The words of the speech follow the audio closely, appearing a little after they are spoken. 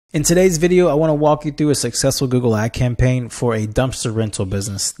In today's video, I want to walk you through a successful Google ad campaign for a dumpster rental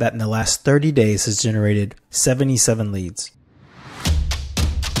business that in the last 30 days has generated 77 leads.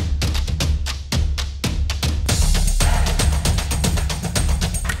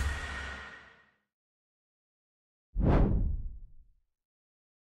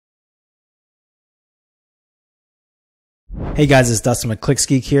 Hey guys, it's Dustin with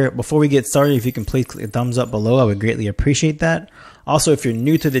ClicksGeek here. Before we get started, if you can please click the thumbs up below, I would greatly appreciate that. Also, if you're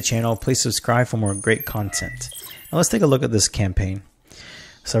new to the channel, please subscribe for more great content. Now let's take a look at this campaign.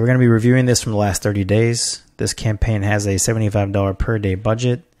 So we're going to be reviewing this from the last 30 days. This campaign has a $75 per day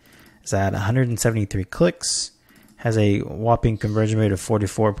budget. It's at 173 clicks. Has a whopping conversion rate of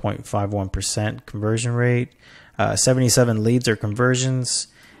 44.51% conversion rate. 77 leads or conversions.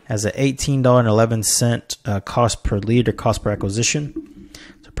 Has an $18.11 cost per lead or cost per acquisition.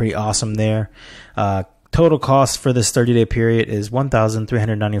 So pretty awesome there. Total cost for this 30-day period is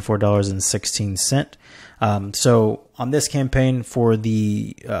 $1,394.16. So on this campaign, for once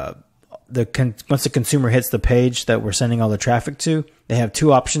the consumer hits the page that we're sending all the traffic to, they have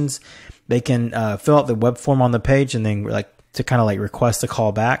two options. They can fill out the web form on the page and then to kind of request a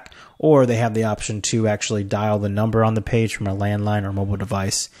call back, or they have the option to actually dial the number on the page from a landline or mobile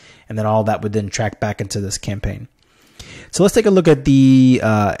device, and then all that would then track back into this campaign. So let's take a look at the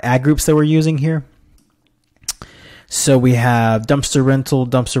ad groups that we're using here. So we have Dumpster Rental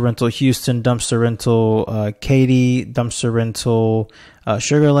Houston, Dumpster Rental Katy, Dumpster Rental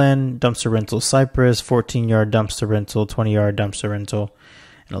Sugarland, Dumpster Rental Cypress, 14-yard Dumpster Rental, 20-yard Dumpster Rental.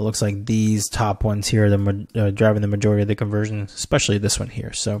 And it looks like these top ones here are driving the majority of the conversion, especially this one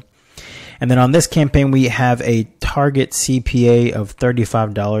here. So, and then on this campaign, we have a target CPA of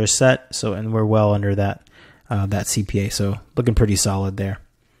 $35 set. So, and we're well under that CPA. So looking pretty solid there,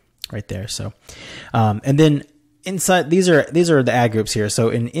 right there. So, and then inside, these are the ad groups here.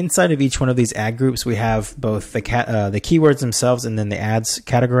 So inside of each one of these ad groups, we have both the keywords themselves and then the ads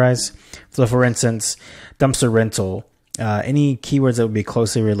categorized. So for instance, dumpster rental, any keywords that would be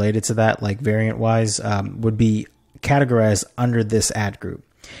closely related to that, like variant wise, would be categorized under this ad group.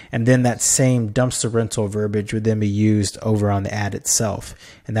 And then that same dumpster rental verbiage would then be used over on the ad itself.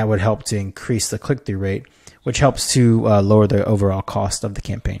 And that would help to increase the click-through rate, which helps to lower the overall cost of the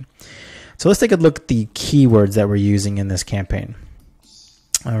campaign. So let's take a look at the keywords that we're using in this campaign.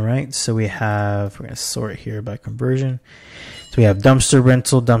 All right, so we're going to sort here by conversion. So we have dumpster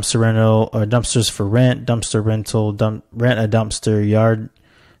rental, dumpsters for rent, dumpster rental, rent a dumpster yard,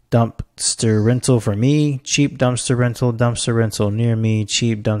 dumpster rental for me, cheap dumpster rental near me,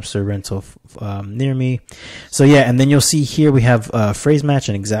 cheap dumpster rental near me. So yeah, and then you'll see here we have phrase match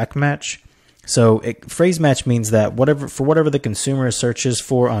and exact match. So phrase match means that whatever the consumer searches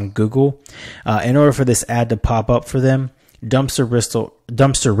for on Google, in order for this ad to pop up for them,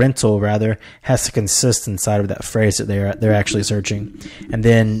 dumpster rental rather has to consist inside of that phrase that they're actually searching. And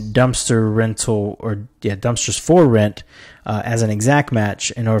then dumpster rental, or dumpsters for rent, as an exact match,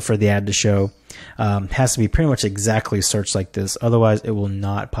 in order for the ad to show, has to be pretty much exactly searched like this. Otherwise, it will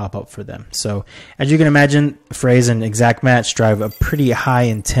not pop up for them. So as you can imagine, phrase and exact match drive a pretty high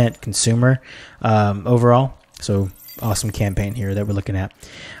intent consumer overall. So awesome campaign here that we're looking at.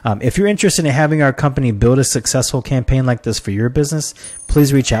 If you're interested in having our company build a successful campaign like this for your business,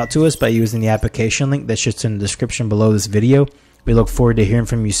 please reach out to us by using the application link that's just in the description below this video. We look forward to hearing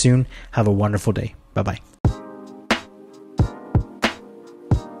from you soon. Have a wonderful day. Bye-bye.